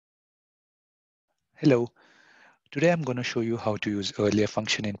Hello, today I'm going to show you how to use earlier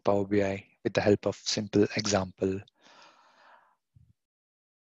function in Power BI with the help of simple example.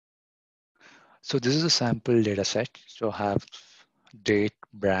 So this is a sample data set. So I have date,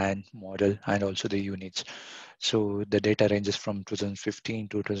 brand, model, and also the units. So the data ranges from 2015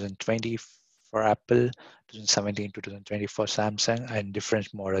 to 2020 for Apple, 2017 to 2020 for Samsung, and different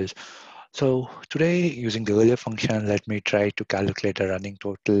models. So today, using the earlier function, let me try to calculate a running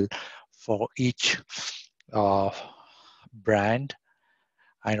total for each uh, brand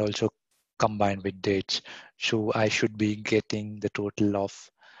and also combined with dates. So I should be getting the total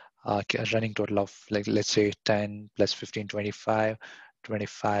of running total of, like, let's say 10 plus 15, 25,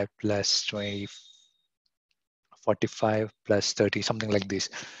 25 plus 20, 45 plus 30, something like this.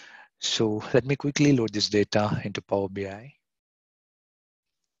 So let me quickly load this data into Power BI.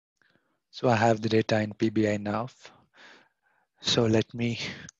 So I have the data in PBI now. So let me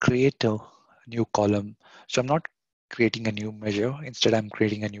create a new column. So I'm not creating a new measure. Instead, I'm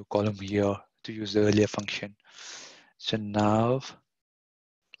creating a new column here to use the earlier function. So now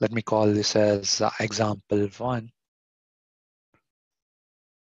let me call this as example one.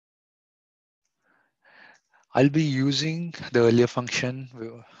 I'll be using the earlier function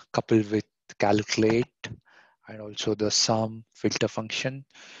coupled with calculate and also the sum filter function.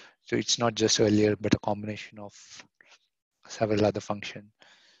 So it's not just earlier, but a combination of several other functions.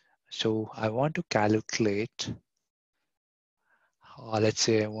 So I want to calculate, let's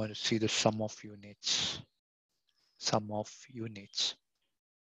say I want to see the sum of units.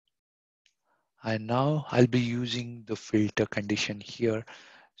 And now I'll be using the filter condition here.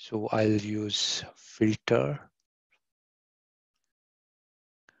 So I'll use filter.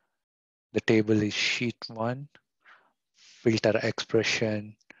 The table is sheet 1, filter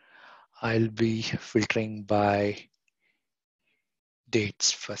expression. I'll be filtering by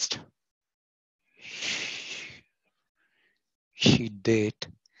dates first. Sheet date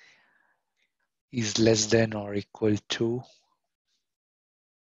is less than or equal to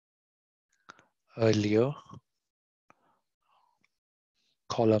earlier.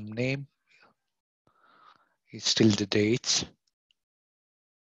 Column name is still the dates.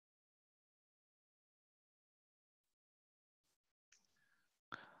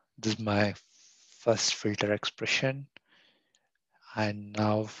 This is my first filter expression. And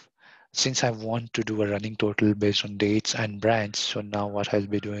now, since I want to do a running total based on dates and brands, so now what I'll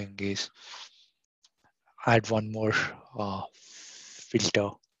be doing is add one more filter,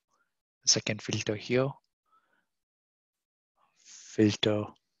 second filter here. Filter,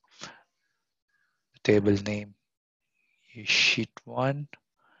 table name is sheet 1,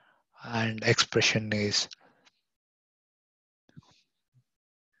 and expression is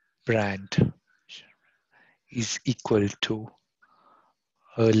brand is equal to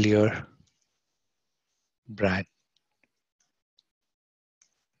earlier brand.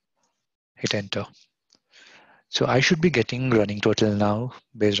 Hit enter. So I should be getting running total now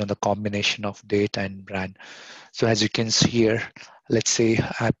based on the combination of date and brand. So as you can see here, let's say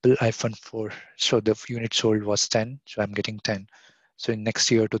Apple iPhone 4. So the unit sold was 10. So I'm getting 10. So in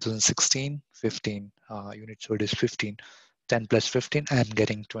next year, 2016, 15. Unit sold is 15. 10 plus 15, I'm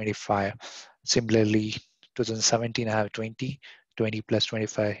getting 25. Similarly, 2017, I have 20. 20 plus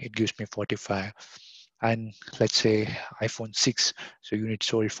 25, it gives me 45. And let's say iPhone 6, so unit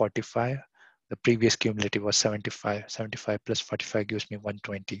sold 45. The previous cumulative was 75. 75 plus 45 gives me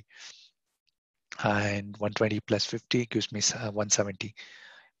 120. And 120 plus 50 gives me 170.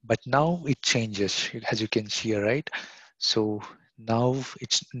 But now it changes, as you can see here, right? So now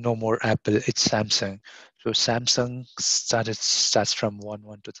it's no more Apple, it's Samsung. So Samsung starts from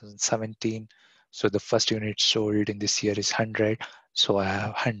 1/1/2017. So the first unit sold in this year is 100. So I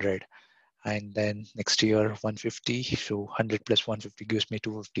have 100. And then next year 150. So 100 plus 150 gives me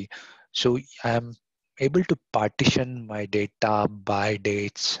 250. So I'm able to partition my data by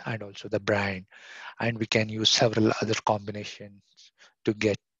dates and also the brand. And we can use several other combinations to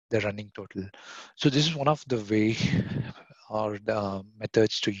get the running total. So this is one of the way or the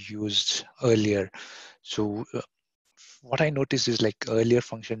methods to use earlier. So what I noticed is, like, earlier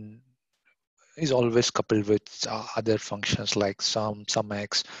function is always coupled with other functions like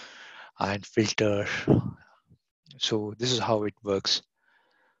sumx and filter. So this is how it works.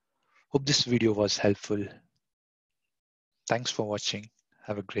 Hope this video was helpful. Thanks for watching.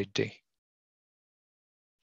 Have a great day.